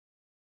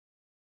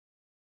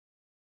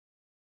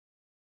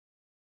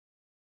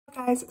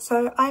Hi guys,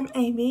 so I'm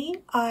Amy.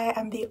 I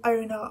am the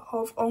owner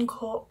of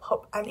Encore,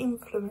 Pop and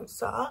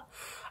Influencer.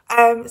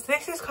 So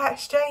this is quite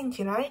strange,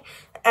 you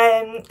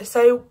know.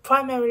 So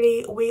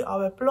primarily we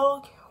are a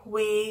blog.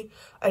 We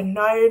are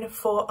known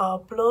for our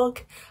blog.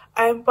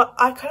 But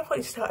I kind of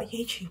wanted to start a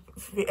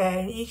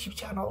YouTube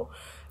channel.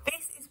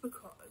 This is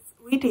because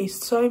we do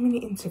so many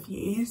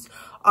interviews,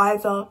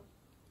 either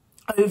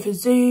over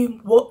Zoom,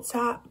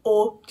 WhatsApp,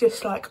 or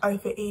just like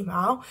over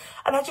email,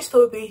 and I just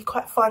thought it'd be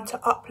quite fun to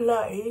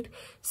upload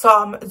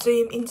some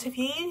Zoom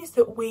interviews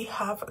that we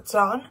have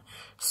done.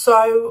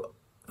 So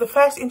the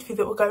first interview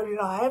that will go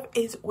live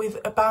is with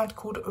a band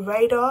called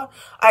Radar.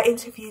 I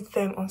interviewed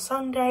them on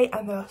Sunday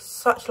and they're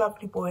such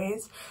lovely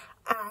boys,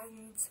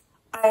 and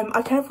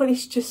I kind of wanted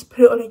to just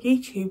put it on a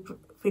YouTube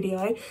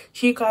video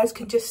so you guys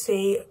can just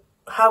see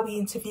how we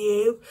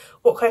interview,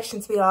 what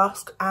questions we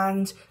ask,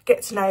 and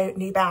get to know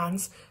new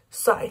bands.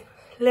 So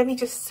let me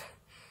just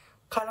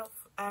kind of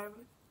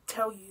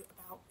tell you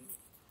about me.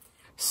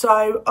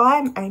 So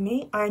I'm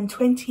Amy, I'm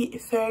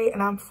 23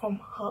 and I'm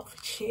from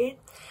Hertfordshire.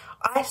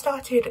 I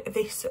started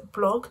this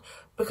blog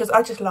because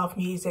I just love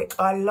music.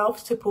 I love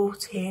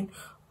supporting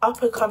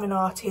up and coming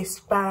artists,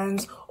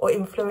 bands or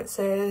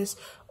influencers,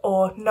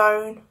 or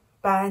known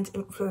band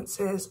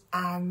influencers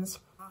and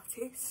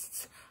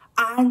artists.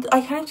 And I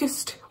kind of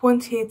just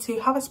wanted to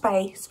have a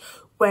space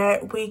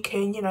where we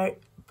can, you know,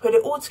 put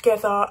it all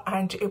together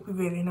and it'll be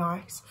really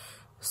nice.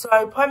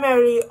 So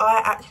primarily I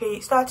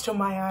actually started on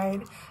my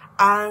own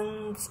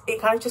and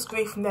it kind of just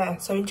grew from there.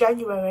 So in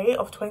January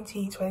of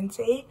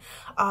 2020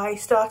 I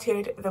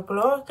started the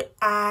blog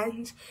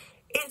and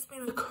it's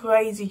been a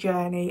crazy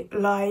journey.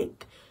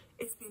 Like,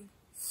 it's been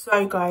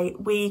so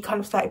great. We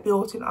kind of started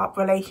building up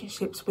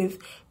relationships with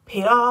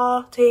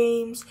PR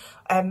teams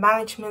and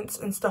managements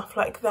and stuff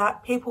like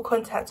that. People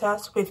contact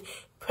us with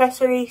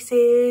press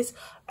releases,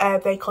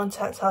 they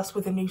contact us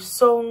with a new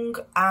song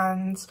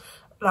and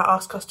like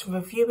ask us to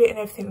review it and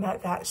everything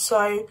like that.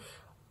 So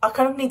I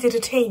kind of needed a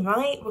team,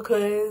 right?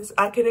 Because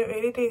I couldn't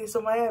really do this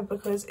on my own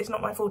because it's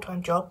not my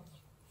full-time job.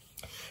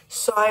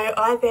 So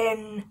I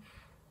then,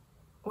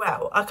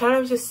 well, I kind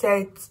of just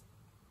said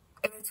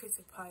in a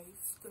Twitter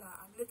post that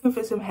I'm looking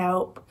for some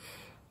help,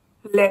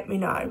 let me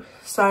know.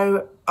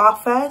 So our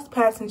first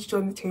person to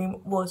join the team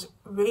was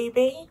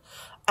Ruby.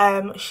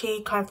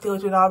 She kind of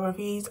deals with our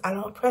reviews and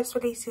our press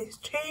releases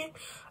too,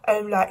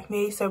 like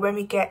me. So when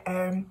we get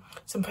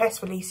some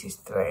press releases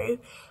through,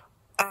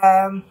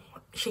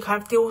 she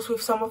kind of deals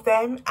with some of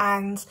them,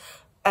 and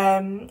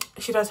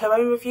she does her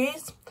own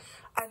reviews.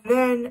 And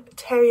then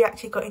Terri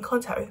actually got in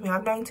contact with me.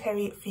 I've known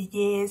Terri for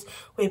years.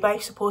 We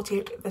both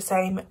supported the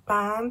same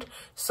band,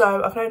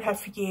 so I've known her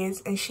for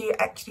years, and she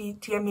actually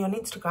DM'd me on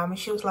Instagram and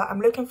she was like,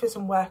 I'm looking for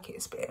some work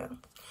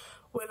experience.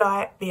 Will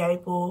I be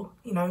able,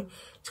 you know,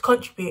 to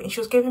contribute? And she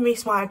was giving me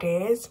some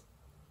ideas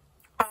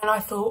and I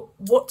thought,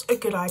 what a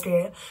good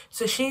idea.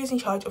 So she's in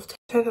charge of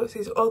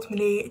tendencies,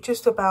 ultimately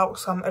just about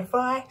some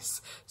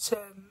advice,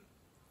 some,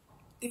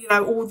 you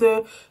know, all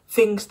the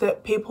things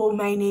that people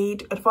may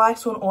need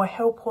advice on or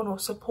help on or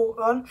support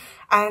on.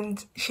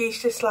 And she's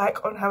just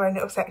like on her own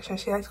little section.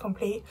 She has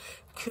complete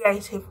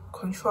creative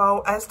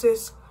control, as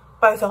does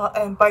both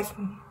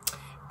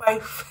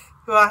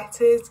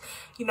writers.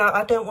 You know,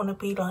 I don't want to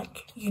be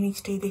like, you need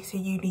to do this or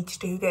you need to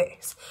do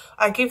this.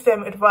 I give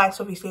them advice,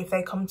 obviously, if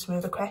they come to me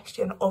with a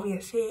question.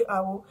 Obviously I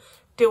will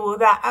do all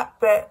that,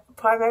 but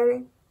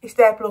primarily it's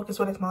their blog as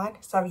well as mine.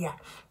 So yeah,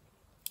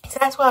 so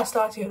that's why I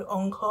started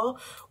Encore.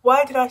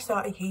 Why did I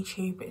start a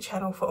YouTube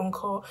channel for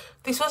Encore?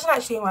 This wasn't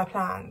actually in my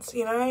plans,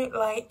 you know,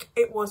 like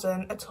it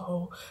wasn't at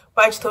all,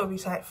 but I just thought it'd be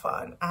so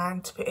fun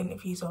and to put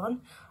interviews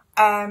on.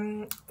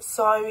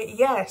 So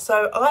yeah,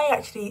 so I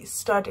actually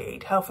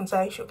studied health and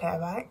social care,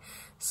 right?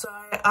 So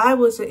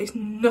it's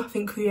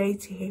nothing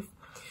creative,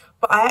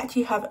 but I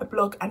actually have a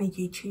blog and a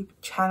YouTube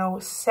channel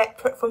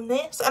separate from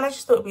this, and I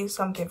just thought it'd be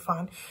something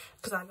fun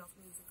because I love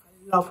music,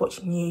 I love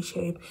watching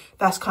YouTube.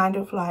 That's kind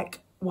of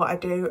like what I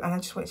do, and I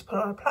just wanted to put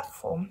it on a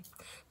platform.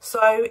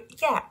 So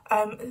yeah,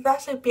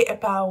 that's a bit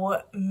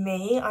about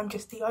me. I'm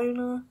just the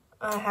owner.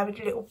 I have a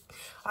little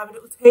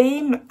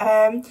team,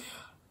 and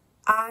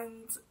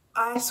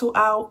I sort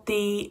out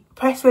the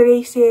press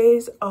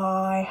releases.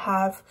 I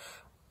have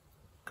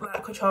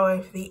like control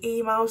over the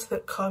emails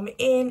that come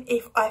in.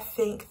 If I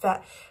think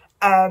that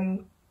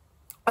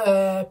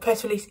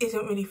press release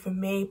isn't really for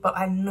me, but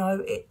I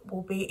know it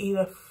will be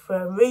either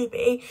for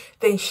Ruby,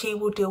 then she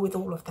will deal with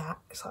all of that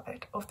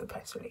side of the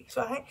press release,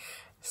 right?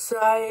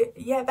 So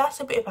yeah, that's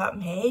a bit about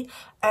me.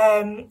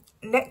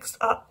 Next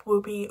up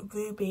will be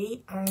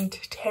Ruby and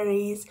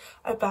Terri's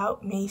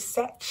about me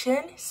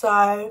section.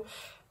 So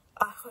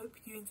I hope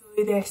you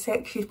enjoy their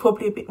section. It's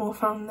probably a bit more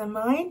fun than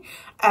mine,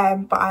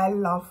 but I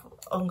love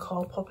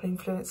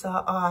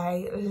Encorepopandinfluencer.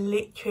 I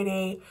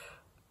literally,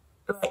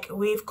 like,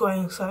 we've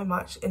grown so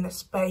much in the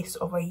space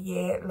of a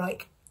year.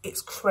 Like,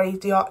 it's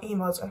crazy. Our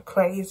emails are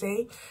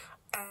crazy.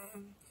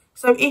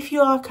 So if you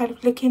are kind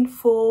of looking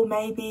for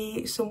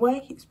maybe some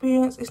work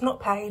experience, it's not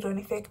paid or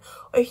anything,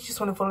 or if you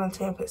just want to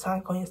volunteer and put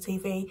something on your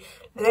CV,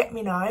 let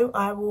me know.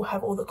 I will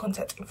have all the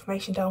contact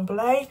information down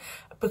below,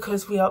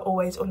 because we are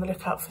always on the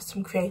lookout for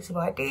some creative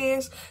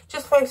ideas.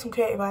 Just throw some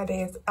creative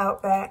ideas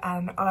out there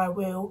and I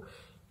will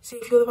see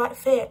if you're the right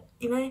fit,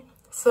 you know.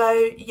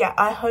 So yeah,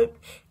 I hope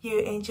you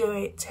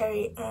enjoy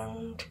Terri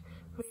and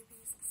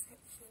Ruby's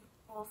section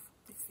of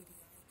this video.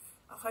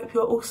 I hope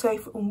you're all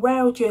safe and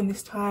well during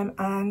this time,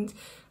 and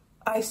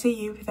I see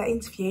you with that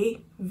interview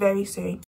very soon.